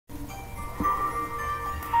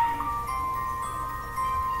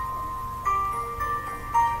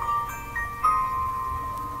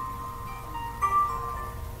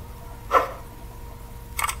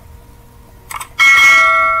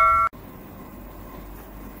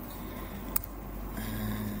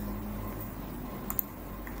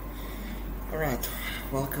Alright,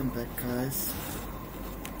 welcome back guys.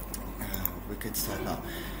 We can start now.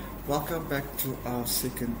 Welcome back to our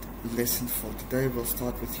second lesson for today. We'll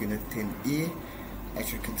start with Unit 10E.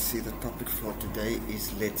 As you can see, the topic for today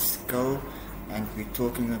is Let's Go, and we're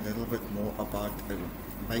talking a little bit more about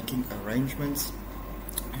making arrangements.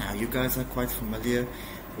 Now, you guys are quite familiar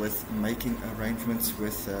with making arrangements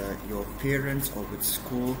with your parents or with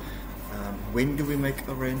school. When do we make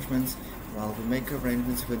arrangements? Well, we make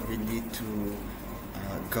arrangements when we need to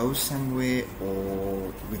go somewhere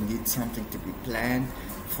or we need something to be planned.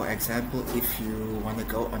 For example, if you want to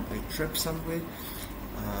go on a trip somewhere,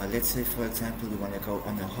 let's say for example you want to go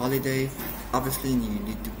on a holiday, obviously you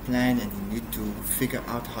need to plan and you need to figure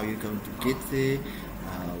out how you're going to get there,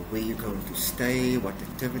 where you're going to stay, what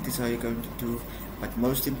activities are you going to do. But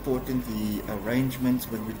most importantly, arrangements,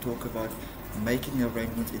 when we talk about making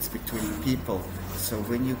arrangements, it's between people. So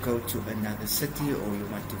when you go to another city or you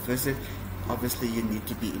want to visit, obviously you need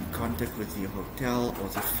to be in contact with the hotel or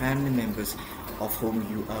the family members of whom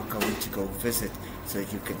you are going to go visit, so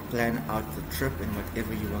you can plan out the trip and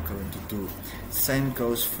whatever you are going to do. Same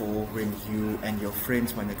goes for when you and your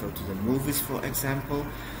friends want to go to the movies, for example,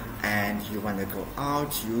 and you want to go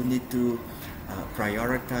out. You need to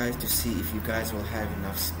prioritize to see if you guys will have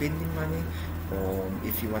enough spending money, or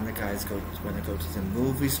if you want to go to the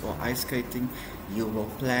movies or ice skating. You will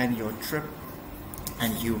plan your trip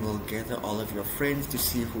and you will gather all of your friends to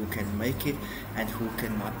see who can make it and who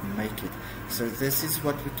cannot make it. So this is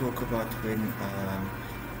what we talk about when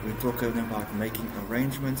we're talking about making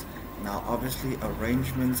arrangements. Now obviously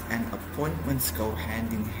arrangements and appointments go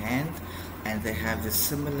hand in hand, and they have the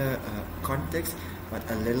similar context but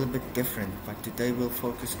a little bit different. But today we'll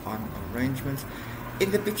focus on arrangements. In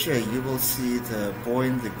the picture you will see the boy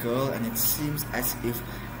and the girl, and it seems as if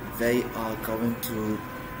they are going to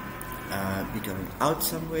be going out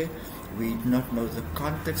somewhere. We do not know the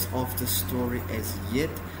context of the story as yet,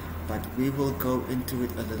 but we will go into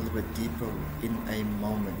it a little bit deeper in a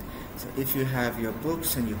moment. So if you have your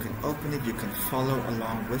books and you can open it, you can follow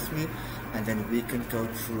along with me, and then we can go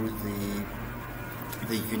through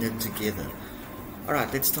the unit together.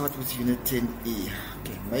 Alright, let's start with Unit 10E.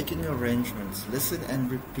 Okay, making arrangements. Listen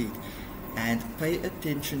and repeat, and pay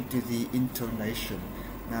attention to the intonation.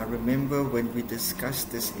 Now remember, when we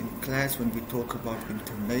discussed this in class, when we talk about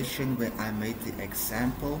intonation, when I made the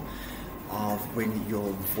example of when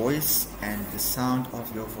your voice and the sound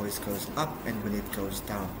of your voice goes up and when it goes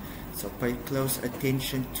down. So pay close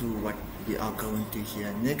attention to what we are going to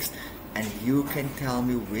hear next, and you can tell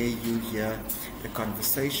me where you hear the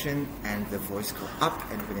conversation and the voice go up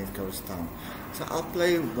and when it goes down. So I'll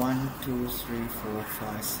play 1, 2, 3, 4,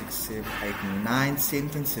 5, 6, 7, 8, 9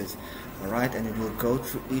 sentences. Alright, and it will go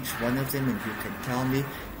through each one of them, and you can tell me,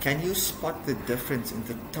 can you spot the difference in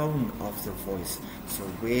the tone of the voice? So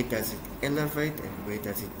where does it elevate and where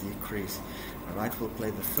does it decrease? Alright, we'll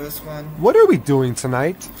play the first one. What are we doing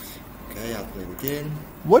tonight? Okay, I'll play it again.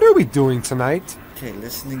 What are we doing tonight? Okay,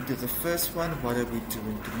 listening to the first one, what are we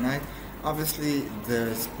doing tonight? Obviously,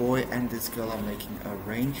 this boy and this girl are making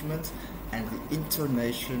arrangements, and the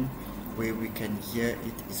intonation where we can hear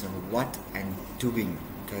it is on what and doing.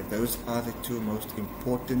 Okay, those are the two most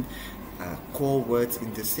important core words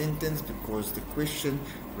in the sentence, because the question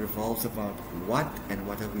revolves about what and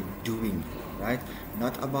what are we doing, right?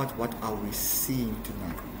 Not about what are we seeing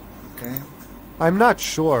tonight. Okay? I'm not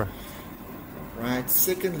sure. Right.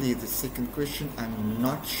 Secondly, the second question, I'm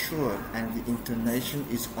not sure, and the intonation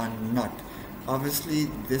is on not. Obviously,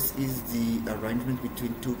 this is the arrangement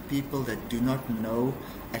between two people that do not know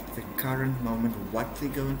at the current moment what they're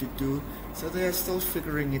going to do, so they are still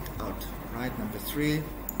figuring it out. Right. Number 3.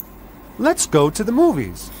 Let's go to the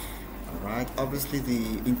movies. Alright, obviously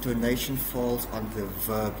the intonation falls on the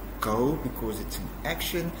verb go because it's an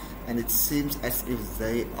action, and it seems as if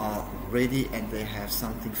they are ready and they have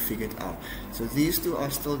something figured out. So these two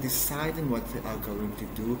are still deciding what they are going to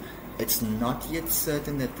do. It's not yet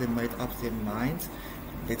certain that they made up their minds.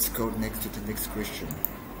 Let's go next to the next question.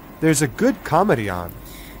 There's a good comedy on.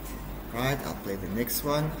 Right, I'll play the next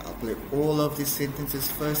one. I'll play all of these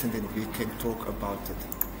sentences first, and then we can talk about it.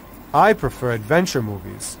 I prefer adventure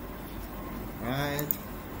movies. Right.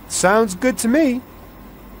 Sounds good to me.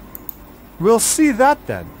 We'll see that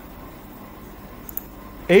then.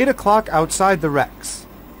 8 o'clock outside the Rex.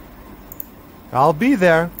 I'll be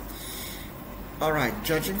there. Alright,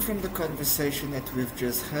 judging from the conversation that we've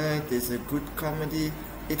just heard, there's a good comedy.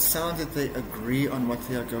 It sounds that they agree on what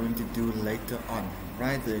they are going to do later on,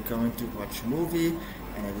 right? They're going to watch a movie,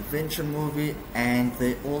 an adventure movie, and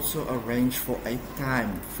they also arrange for a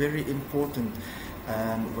time. Very important.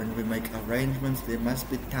 when we make arrangements, there must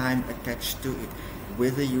be time attached to it.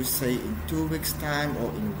 Whether you say in 2 weeks time or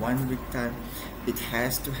in 1 week time, it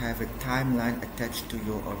has to have a timeline attached to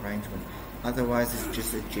your arrangement. Otherwise, it's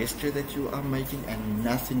just a gesture that you are making and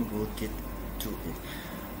nothing will get to it.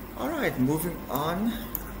 Alright, moving on,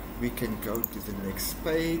 we can go to the next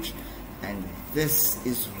page, and this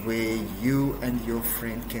is where you and your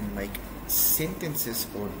friend can make sentences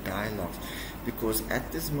or dialogues, because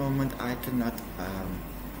at this moment I cannot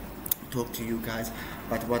talk to you guys,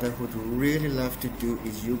 but what I would really love to do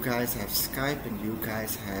is you guys have Skype and you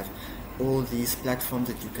guys have all these platforms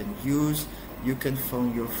that you can use. You can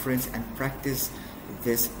phone your friends and practice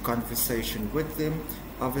this conversation with them.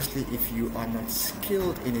 Obviously, if you are not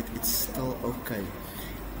skilled in it, it's still okay.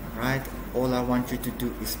 Right? All I want you to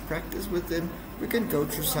do is practice with them. We can go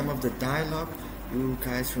through some of the dialogue. You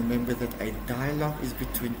guys remember that a dialogue is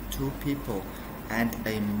between two people, and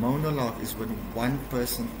a monologue is when one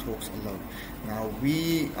person talks alone. Now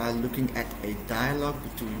we are looking at a dialogue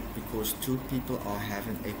because two people are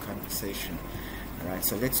having a conversation. Alright,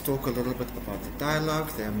 so let's talk a little bit about the dialogue.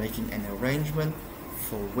 They are making an arrangement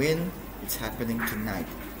for when it's happening tonight.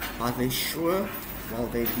 Are they sure? Well,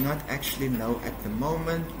 they do not actually know at the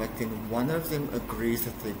moment, but then one of them agrees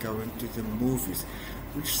that they're going to the movies,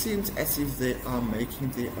 which seems as if they are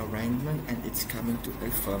making the arrangement and it's coming to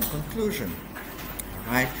a firm conclusion.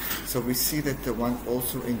 Alright, so we see that the one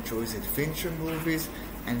also enjoys adventure movies,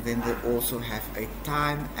 and then they also have a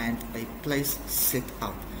time and a place set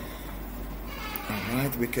up.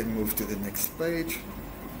 Alright, we can move to the next page.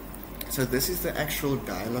 So this is the actual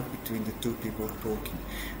dialogue between the two people talking.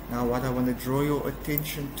 Now what I want to draw your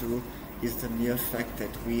attention to is the mere fact that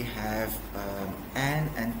we have Anne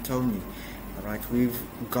and Tony. Alright, we've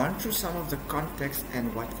gone through some of the context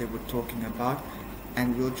and what they were talking about,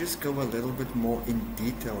 and we'll just go a little bit more in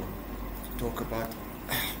detail to talk about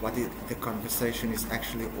what the conversation is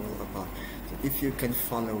actually all about. So if you can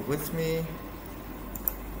follow with me.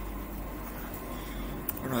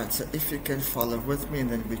 Alright, so if you can follow with me, and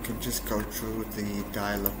then we can just go through the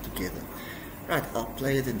dialogue together. Right, I'll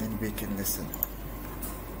play it and then we can listen.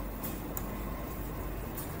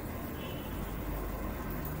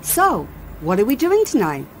 So, what are we doing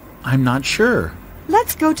tonight? I'm not sure.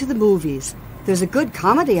 Let's go to the movies. There's a good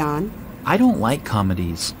comedy on. I don't like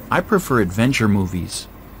comedies. I prefer adventure movies.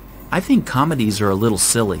 I think comedies are a little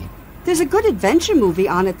silly. There's a good adventure movie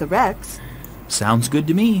on at the Rex. Sounds good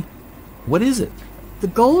to me. What is it? The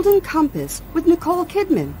Golden Compass with Nicole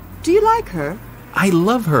Kidman. Do you like her? I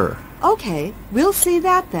love her. Okay, we'll see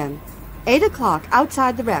that then. 8 o'clock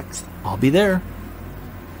outside the Rex. I'll be there.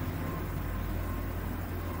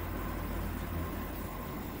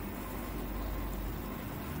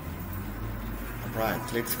 Right,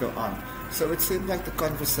 let's go on. So it seems like the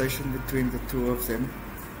conversation between the two of them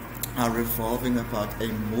are revolving about a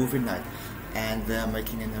movie night, and they are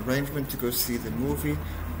making an arrangement to go see the movie.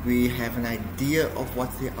 We have an idea of what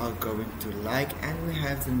they are going to like, and we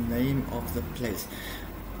have the name of the place.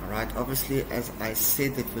 Alright, obviously, as I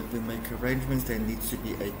said, that when we make arrangements, there needs to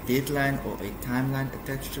be a deadline or a timeline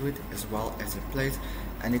attached to it, as well as a place.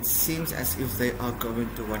 And it seems as if they are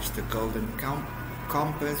going to watch The Golden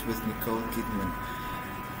Compass with Nicole Kidman.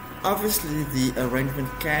 Obviously, the arrangement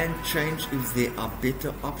can change if there are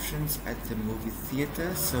better options at the movie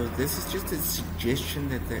theater. So this is just a suggestion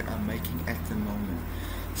that they are making at the moment.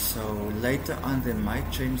 So later on, they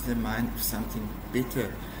might change their mind if something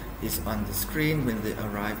better is on the screen when they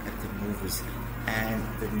arrive at the movies. And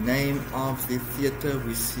the name of the theater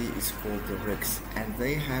we see is called the Rex, and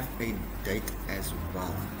they have a date as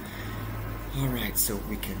well. Alright, so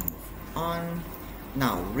we can move on.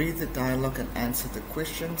 Now read the dialogue and answer the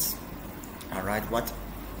questions. Alright, what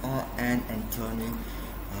are Anne and Tony,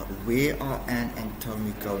 where are Anne and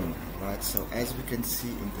Tony going? Right, so as we can see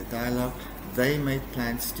in the dialogue, they made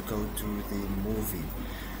plans to go to the movie.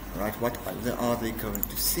 Right, what are they going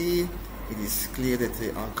to see? It is clear that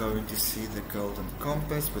they are going to see The Golden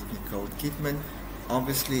Compass with Nicole Kidman.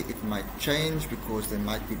 Obviously it might change because there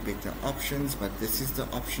might be better options, but this is the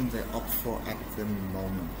option they opt for at the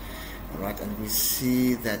moment. Alright, and we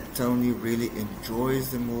see that Tony really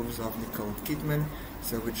enjoys the movies of Nicole Kidman,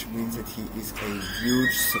 so which means that he is a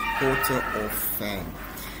huge supporter or fan.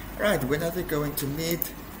 Right, when are they going to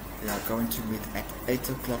meet? They are going to meet at 8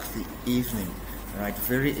 o'clock the evening. Right,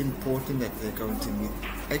 very important that they're going to meet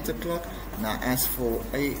 8 o'clock. Now as for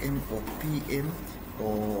AM or PM,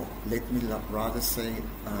 or let me rather say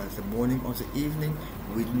the morning or the evening,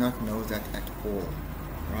 we do not know that at all.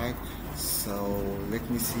 Right, so let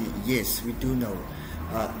me see. Yes, we do know.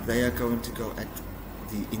 They are going to go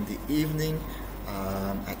in the evening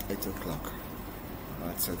at 8 o'clock.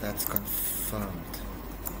 Right, so that's confirmed.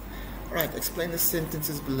 Alright, explain the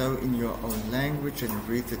sentences below in your own language and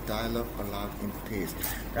read the dialogue aloud in pairs.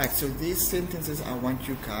 Right, so these sentences I want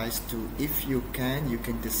you guys to, if you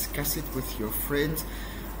can discuss it with your friends.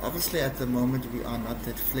 Obviously at the moment we are not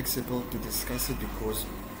that flexible to discuss it because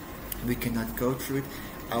we cannot go through it.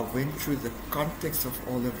 I went through the context of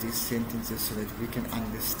all of these sentences so that we can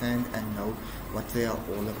understand and know what they are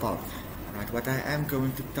all about. Right, what I am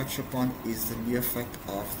going to touch upon is the mere fact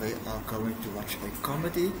of they are going to watch a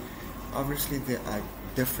comedy. Obviously there are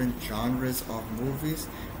different genres of movies,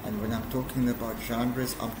 and when I'm talking about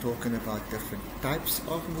genres, I'm talking about different types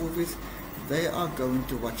of movies. They are going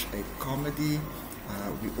to watch a comedy.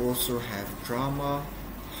 We also have drama,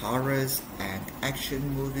 horrors, and action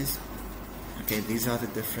movies. Okay, these are the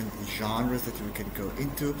different genres that we can go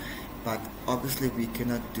into, but obviously we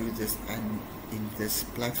cannot do this in this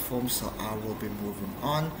platform, so I will be moving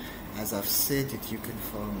on. As I've said, that you can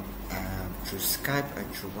phone through Skype and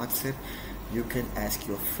through WhatsApp. You can ask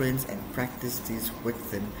your friends and practice these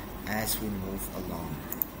with them as we move along.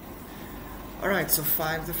 Alright, so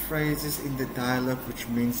find the phrases in the dialogue which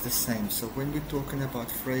means the same. So when we're talking about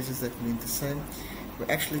phrases that mean the same,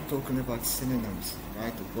 we're actually talking about synonyms,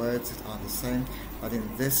 right? The words that are the same, but in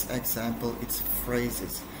this example, it's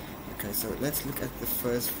phrases. Okay, so let's look at the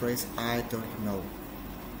first phrase, I don't know.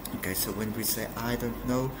 Okay, so when we say I don't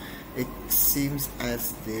know, it seems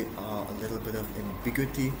as there are a little bit of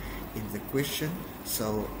ambiguity in the question.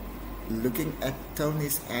 So looking at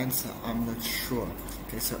Tony's answer, I'm not sure.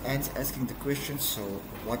 Okay, so Anne's asking the question, so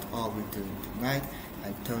what are we doing tonight?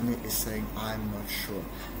 And Tony is saying, I'm not sure.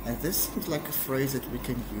 And this seems like a phrase that we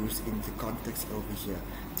can use in the context over here.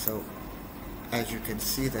 So as you can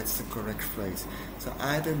see, that's the correct phrase. So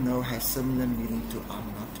I don't know has similar meaning to I'm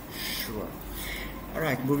not sure.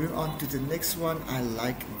 Alright, moving on to the next one. I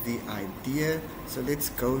like the idea. So let's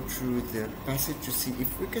go through the passage to see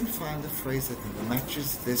if we can find a phrase that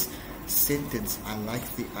matches this sentence. I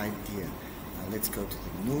like the idea. Now let's go to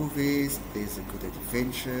the movies. There's a good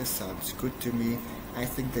adventure. Sounds good to me. I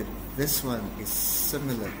think that this one is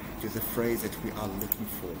similar to the phrase that we are looking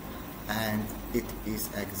for, and it is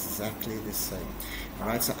exactly the same.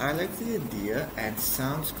 Alright, so I like the idea and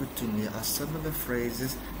sounds good to me are similar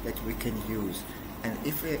phrases that we can use. And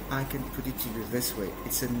if I can put it to you this way,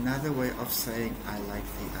 it's another way of saying I like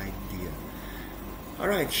the idea.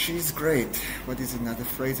 Alright, she's great. What is another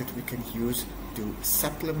phrase that we can use to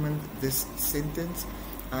supplement this sentence?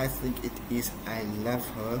 I think it is I love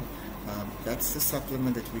her. That's the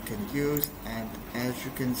supplement that we can use, and as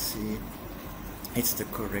you can see, it's the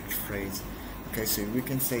correct phrase. Okay, so we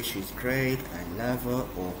can say she's great, I love her,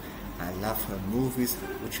 or I love her movies,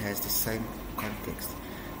 which has the same context.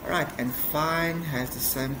 Alright, and fine has the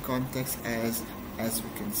same context as we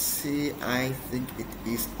can see, I think it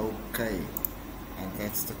is okay. And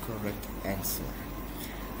that's the correct answer.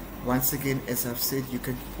 Once again, as I've said, you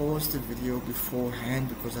can pause the video beforehand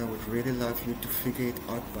because I would really love you to figure it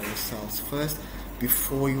out by yourselves first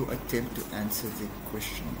before you attempt to answer the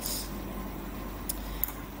questions.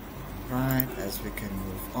 Right, as we can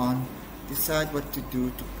move on, decide what to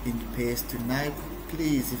do in pairs tonight.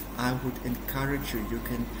 Please, if I would encourage you, you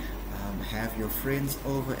can have your friends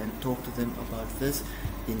over and talk to them about this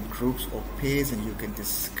in groups or pairs, and you can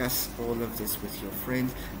discuss all of this with your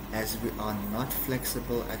friends, as we are not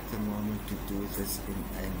flexible at the moment to do this in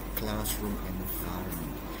a classroom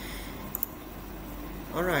environment.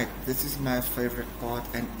 Alright, this is my favorite part,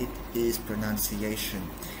 and it is pronunciation.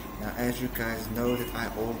 Now, as you guys know that I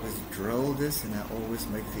always drill this and I always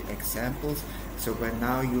make the examples, so by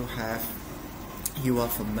now you are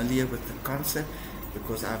familiar with the concept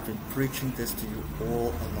because I've been preaching this to you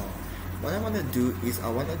all along. What I want to do is I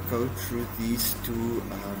want to go through these two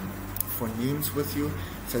phonemes with you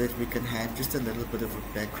so that we can have just a little bit of a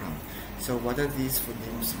background. So what are these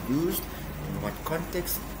phonemes used, in what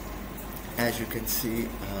context? As you can see,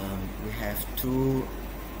 we have two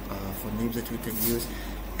phonemes that we can use,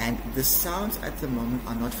 and the sounds at the moment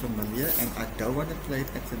are not familiar, and I don't want to play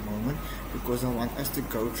it at the moment because I want us to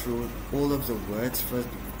go through all of the words first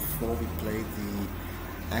before we play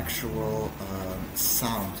the actual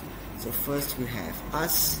sound. So first we have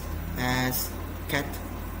us, as, cat,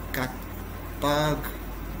 cut, bug,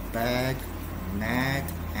 bag, mad,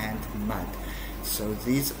 and mud. So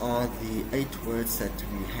these are the 8 words that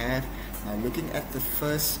we have. Now looking at the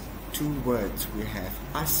first 2 words, we have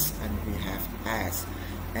us and we have as.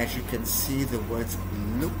 As you can see, the words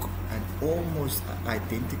look and almost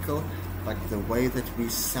identical, but the way that we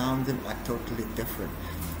sound them are totally different.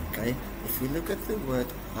 Okay, if we look at the word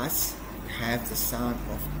us, we have the sound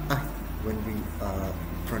of when we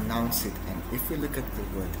pronounce it. And if we look at the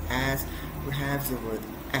word as, we have the word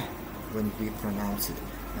when we pronounce it.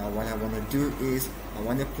 Now what I want to do is I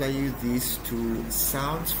want to play you these two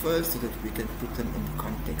sounds first so that we can put them in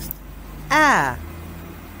context.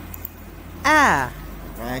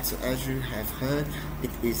 Right, so as you have heard,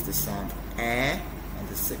 it is the sound and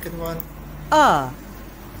the second one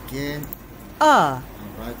again.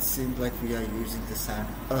 Alright, seems like we are using the sound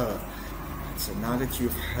So now that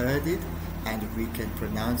you've heard it and we can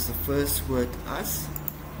pronounce the first word us,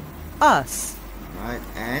 right,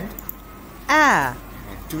 and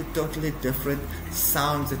two totally different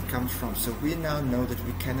sounds that comes from. So we now know that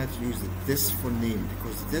we cannot use this phoneme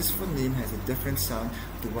because this phoneme has a different sound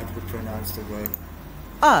to what we pronounce the word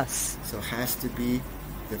us. So it has to be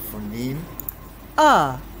the phoneme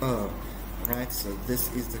right, so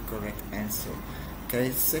this is the correct answer.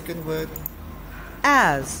 Okay, second word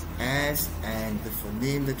As. And the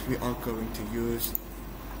phoneme that we are going to use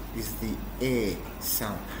is the A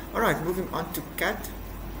sound. Alright, moving on to cat.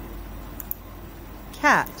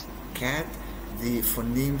 Cat, the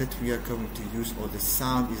phoneme that we are going to use, or the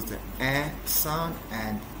sound, is the A sound,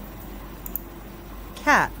 and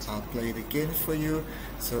cat. I'll play it again for you.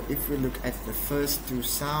 So if we look at the first two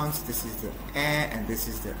sounds, this is the A and this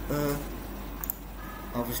is the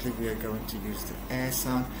Obviously we are going to use the A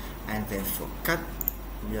sound, and then for cat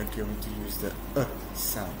we are going to use the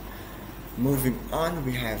sound. Moving on,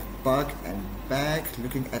 we have bug and bag.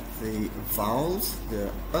 Looking at the vowels,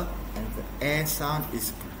 the and the A sound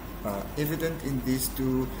is evident in these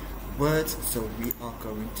two words, so we are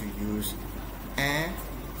going to use A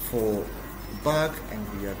for bug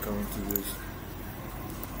and we are going to use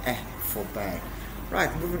A for bag.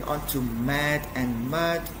 Right, moving on to mad and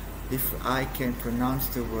mud. If I can pronounce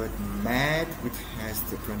the word mad, which has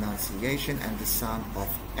the pronunciation and the sound of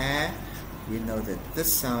A, we know that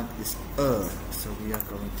this sound is so we are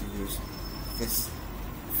going to use this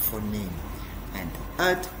phoneme. And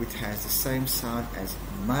ud, which has the same sound as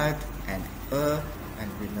mud and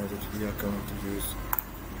we know that we are going to use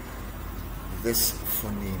this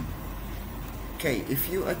phoneme. Okay, if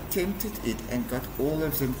you attempted it and got all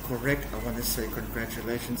of them correct, I want to say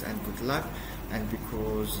congratulations and good luck, and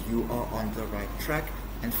because you are on the right track.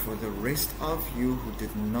 And for the rest of you who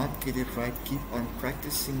did not get it right, keep on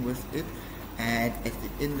practicing with it, and at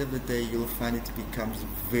the end of the day you'll find it becomes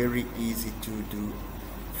very easy to do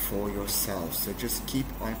for yourself. So just keep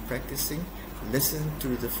on practicing, listen to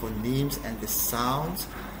the phonemes and the sounds,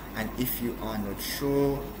 and if you are not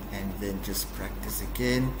sure, and then just practice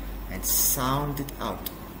again and sound it out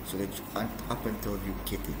so that up until you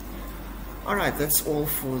get it. Alright, that's all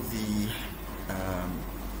for the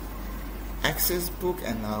access book,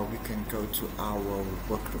 and now we can go to our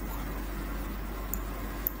workbook.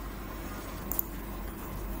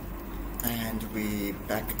 And we're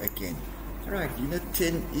back again. Alright, Unit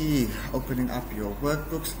 10E, opening up your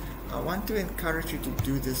workbooks. I want to encourage you to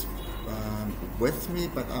do this with me,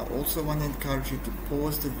 but I also want to encourage you to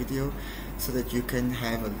pause the video so that you can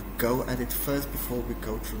have a go at it first before we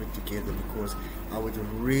go through it together, because I would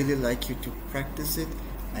really like you to practice it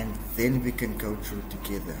and then we can go through it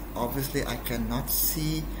together. Obviously I cannot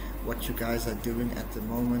see what you guys are doing at the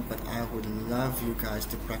moment, but I would love you guys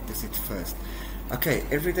to practice it first. Okay,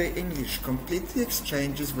 everyday English. Complete the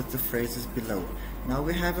exchanges with the phrases below. Now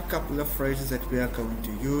we have a couple of phrases that we are going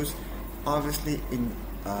to use, obviously in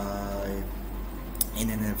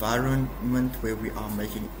an environment where we are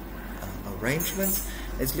making arrangements.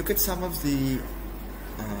 Let's look at some of the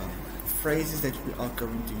phrases that we are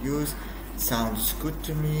going to use. Sounds good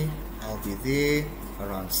to me. I'll be there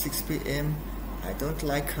around 6 p.m. I don't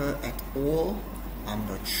like her at all. I'm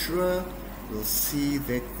not sure. We'll see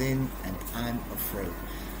that then, and I'm afraid.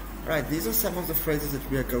 Right, these are some of the phrases that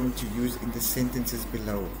we are going to use in the sentences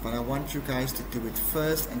below, but I want you guys to do it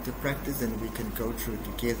first and to practice, and we can go through it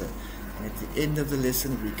together. And at the end of the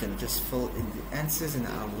lesson we can just fill in the answers and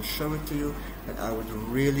I will show it to you, but I would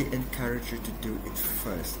really encourage you to do it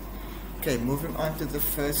first. Okay, moving on to the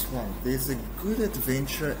first one. There's a good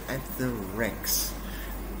adventure at the Rex.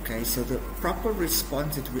 Okay, so the proper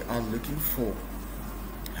response that we are looking for,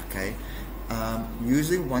 okay,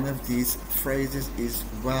 using one of these phrases is,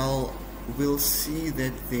 well, we'll see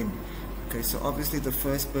that then. Okay, so obviously the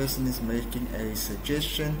first person is making a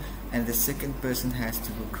suggestion and the second person has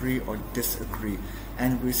to agree or disagree,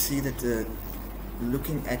 and we see that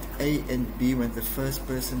looking at A and B, when the first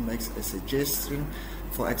person makes a suggestion,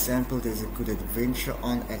 for example, there's a good adventure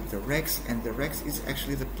on at the Rex, and the Rex is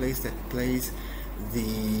actually the place that plays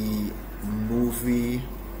the movie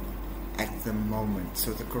at the moment.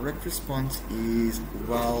 So the correct response is,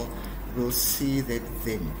 well, we'll see that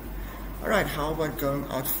then. Alright, how about going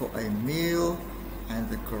out for a meal? And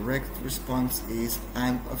the correct response is,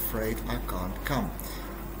 I'm afraid I can't come.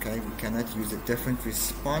 Okay, we cannot use a different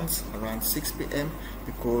response around 6 p.m.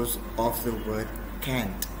 because of the word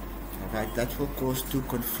can't. Alright, that will cause two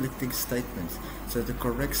conflicting statements. So the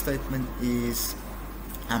correct statement is,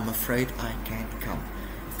 I'm afraid I can't come.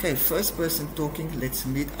 Okay, first person talking, let's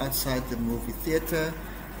meet outside the movie theater.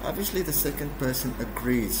 Obviously the second person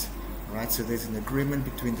agrees. Right, so there's an agreement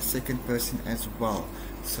between the second person as well.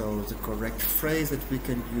 So the correct phrase that we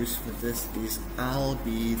can use for this is, I'll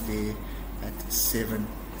be there at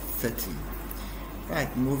 7:30.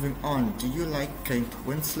 Right, moving on. Do you like Kate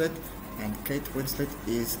Winslet? And Kate Winslet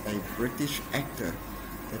is a British actor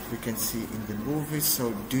that we can see in the movie.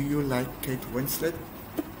 So do you like Kate Winslet?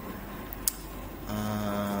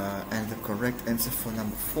 And the correct answer for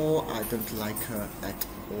number 4, I don't like her at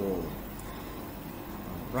all.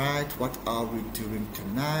 Right, what are we doing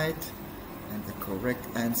tonight? And the correct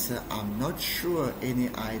answer, I'm not sure. Any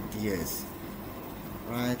ideas?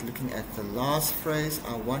 Right, looking at the last phrase,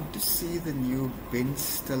 I want to see the new Ben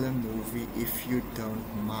Stiller movie if you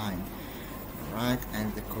don't mind. Right,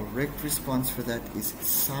 and the correct response for that is,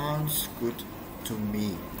 sounds good to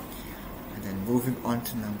me. And then moving on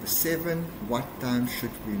to number 7, what time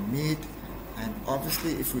should we meet? And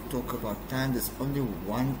obviously if we talk about time, there's only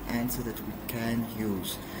one answer that we can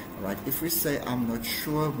use. Right? If we say I'm not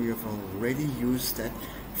sure, we have already used that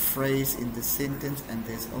phrase in the sentence, and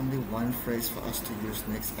there's only one phrase for us to use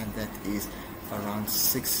next, and that is around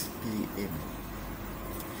 6 p.m.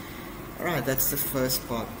 Alright, that's the first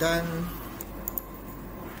part done.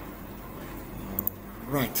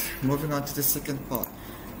 Right, moving on to the second part.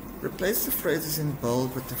 Replace the phrases in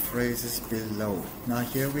bold with the phrases below. Now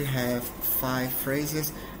here we have 5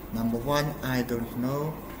 phrases. Number 1, I don't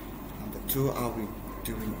know. Number 2, are we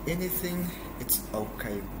doing anything? It's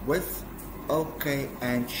okay with, okay,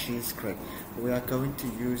 and she's great. We are going to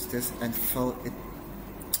use this and fill it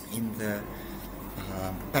in the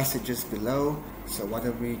passages below. So what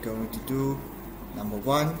are we going to do? Number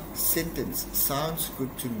 1, sentence, sounds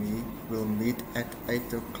good to me, we'll meet at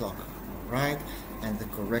 8 o'clock. Right? And the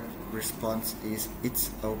correct response is,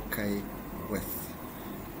 it's okay with.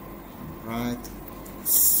 Right?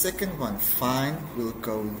 Second one, fine, we'll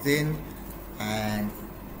go then, and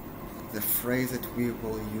the phrase that we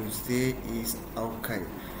will use there is okay.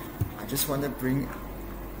 I just want to bring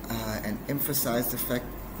and emphasize the fact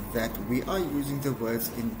that we are using the words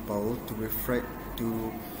in bold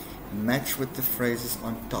to match with the phrases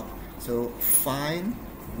on top. So fine,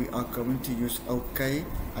 we are going to use okay,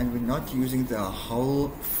 and we're not using the whole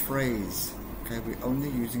phrase. Okay, we're only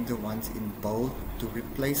using the ones in bold to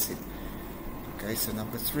replace it. Okay, so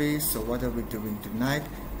number 3, so what are we doing tonight?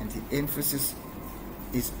 And the emphasis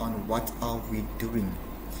is on what are we doing.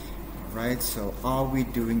 Right, so are we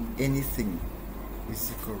doing anything is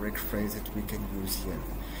the correct phrase that we can use here.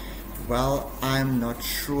 Well, I'm not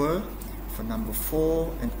sure for number 4,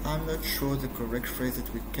 and I'm not sure, the correct phrase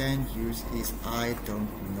that we can use is I don't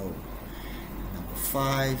know. Number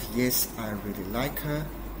 5, yes, I really like her.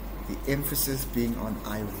 The emphasis being on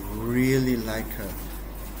I really like her,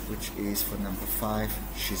 which is for number 5,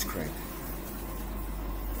 she's great.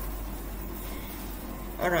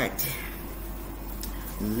 Alright,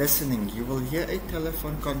 listening. You will hear a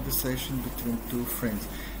telephone conversation between 2 friends.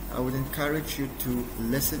 I would encourage you to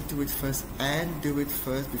listen to it first and do it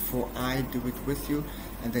first before I do it with you,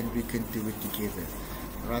 and then we can do it together.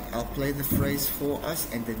 Alright, I'll play the phrase for us,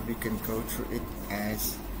 and then we can go through it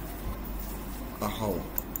as a whole.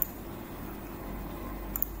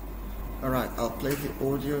 Alright, I'll play the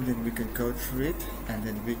audio, then we can go through it, and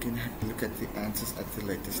then we can look at the answers at the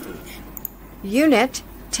later stage. Unit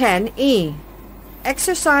 10E.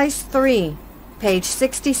 Exercise 3, page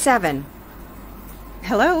 67.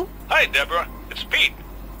 Hello. Hi, Deborah. It's Pete.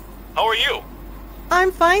 How are you?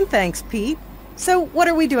 I'm fine, thanks, Pete. So, what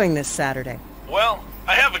are we doing this Saturday? Well,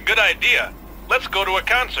 I have a good idea. Let's go to a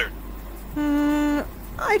concert.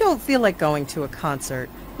 I don't feel like going to a concert.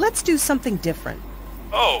 Let's do something different.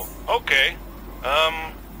 Oh, okay.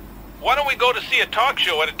 Why don't we go to see a talk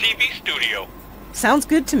show at a TV studio? Sounds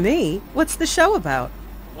good to me. What's the show about?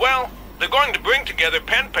 Well, they're going to bring together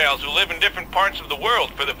pen pals who live in different parts of the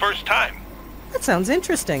world for the first time. That sounds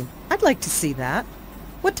interesting. I'd like to see that.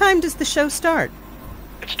 What time does the show start?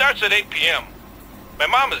 It starts at 8 p.m. My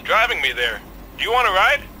mom is driving me there. Do you want to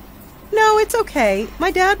ride? No, it's okay. My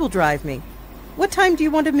dad will drive me. What time do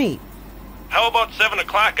you want to meet? How about 7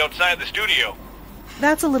 o'clock outside the studio?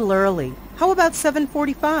 That's a little early. How about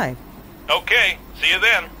 7:45? Okay, see you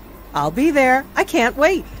then. I'll be there. I can't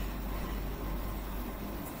wait.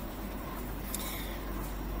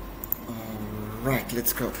 Right,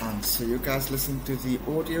 let's go on. So you guys listen to the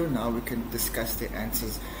audio. Now we can discuss the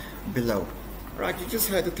answers below. Right, you just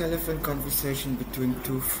heard a telephone conversation between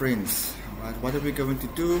two friends. Right, what are we going to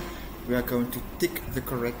do? We are going to tick the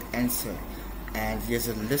correct answer. And here's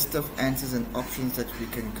a list of answers and options that we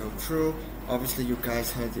can go through. Obviously you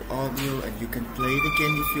guys heard the audio and you can play it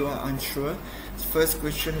again if you are unsure. First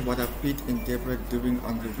question, what are Pete and Deborah doing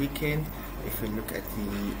on the weekend? If we look at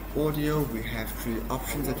the audio, we have three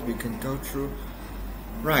options that we can go through.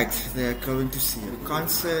 Right, they are going to see a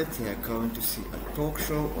concert, they are going to see a talk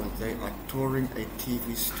show, or they are touring a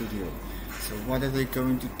TV studio. So what are they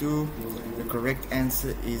going to do? The correct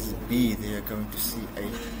answer is B. They are going to see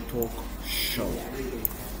a talk show.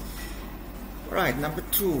 Right, number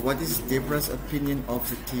 2. What is Deborah's opinion of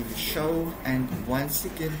the TV show? And once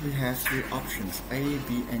again we have three options, A,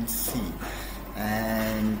 B and C.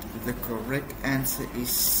 And the correct answer is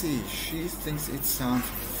C. She thinks it sounds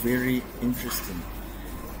very interesting.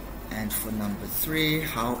 And for number 3,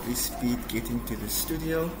 how is Pete getting to the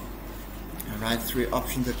studio? Alright, three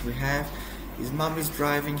options that we have. His mom is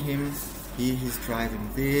driving him, he is driving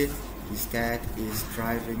there, his dad is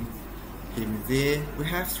driving him there. We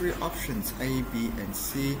have three options, A, B and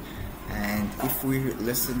C. And if we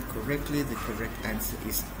listen correctly, the correct answer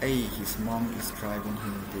is A. His mom is driving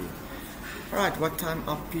him there. Alright, what time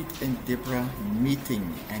are Pete and Deborah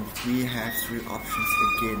meeting? And we have three options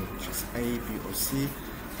again, which is A, B or C.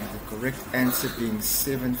 And the correct answer being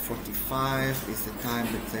 7:45 is the time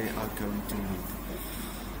that they are going to meet.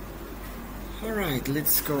 Alright,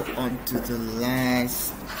 let's go on to the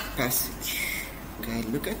last passage. Okay,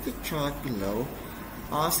 look at the chart below.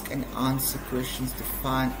 Ask and answer questions to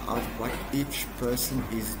find out what each person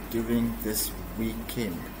is doing this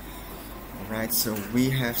weekend. Alright, so we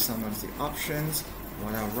have some of the options.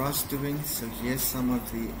 What are Ross doing? So here's some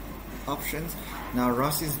of the options. Now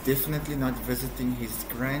Ross is definitely not visiting his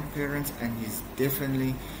grandparents, and he's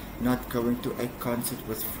definitely not going to a concert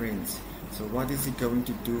with friends. So what is he going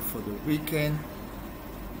to do for the weekend?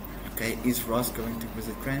 Okay, is Ross going to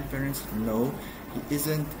visit grandparents? No, he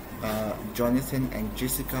isn't. Jonathan and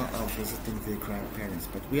Jessica are visiting their grandparents,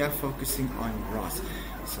 but we are focusing on Ross.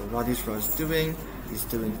 So what is Ross doing? He's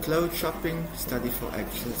doing clothes shopping, study for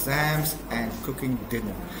exams, and cooking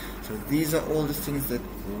dinner. So these are all the things that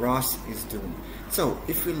Ross is doing. So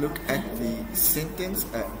if we look at the sentence,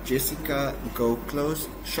 Jessica go clothes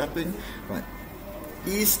shopping, right?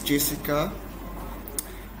 Is Jessica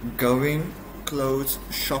going clothes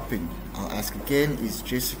shopping? I'll ask again, is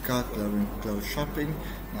Jessica going clothes shopping?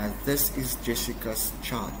 Now this is Jessica's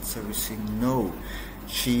chart, so we see no,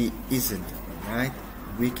 she isn't, right?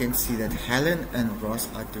 We can see that Helen and Ross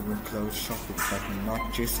are doing clothes shopping, but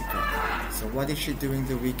not Jessica. So what is she doing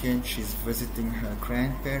the weekend? She's visiting her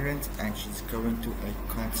grandparents, and she's going to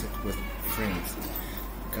a concert with friends.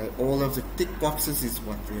 Okay, all of the tick boxes is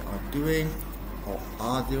what they are doing, or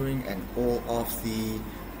are doing, and all of the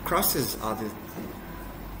crosses are the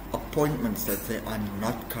appointments that they are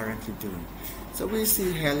not currently doing. So we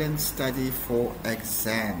see Helen study for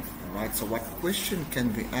exam. Alright, so what question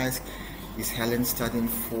can we ask? Is Helen studying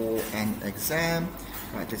for an exam?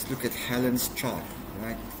 Right, let's look at Helen's chart.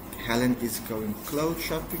 Right, Helen is going clothes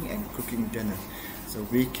shopping and cooking dinner. So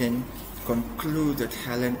we can conclude that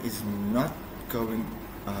Helen is not going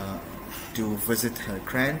to visit her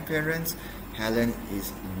grandparents. Helen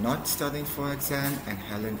is not studying for exam, and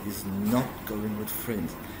Helen is not going with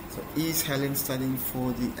friends. So is Helen studying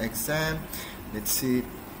for the exam? Let's see.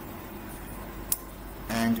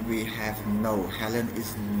 And we have no, Helen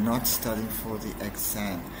is not studying for the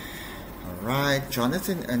exam. Alright,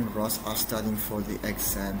 Jonathan and Ross are studying for the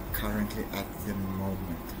exam currently at the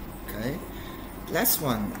moment. Okay, last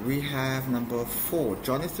one, we have number 4.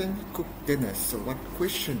 Jonathan cooked dinner. So what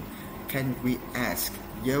question can we ask?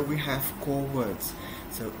 Here we have core words.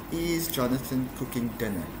 So is Jonathan cooking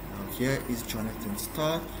dinner? Now here is Jonathan's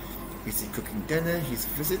start. Is he cooking dinner? He's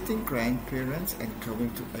visiting grandparents and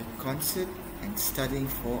going to a concert and studying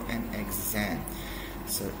for an exam.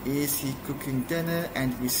 So is he cooking dinner?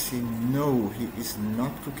 And we see no, he is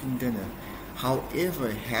not cooking dinner.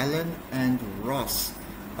 However, Helen and Ross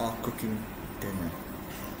are cooking dinner.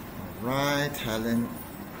 Alright, Helen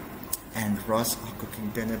and Ross are cooking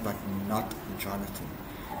dinner, but not Jonathan.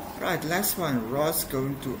 Right, last one, Ross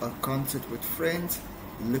going to a concert with friends.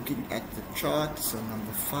 Looking at the chart, so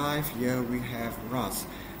number 5, here we have Ross.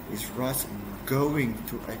 Is Ross going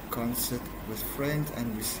to a concert with friends?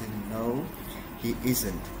 And we say no, he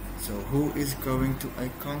isn't. So who is going to a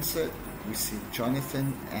concert? We see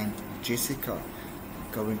Jonathan and Jessica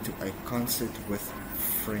going to a concert with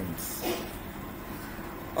friends.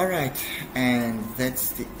 Alright, and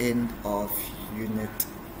that's the end of Unit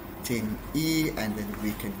 10E, and then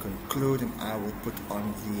we can conclude, and I will put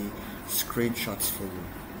on the screenshots for you.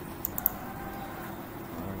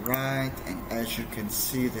 Alright, and as you can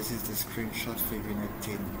see, this is the screenshot for Unit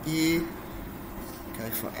 10E. Okay,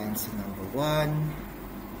 for answer number 1.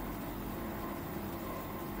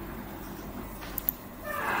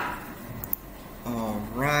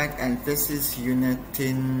 Alright, and this is Unit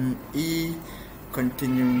 10E,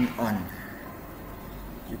 continuing on.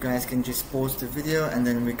 You guys can just pause the video and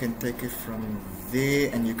then we can take it from there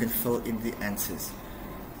and you can fill in the answers.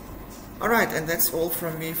 Alright, and that's all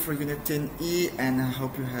from me for Unit 10E, and I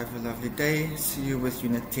hope you have a lovely day. See you with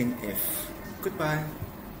Unit 10F. Goodbye.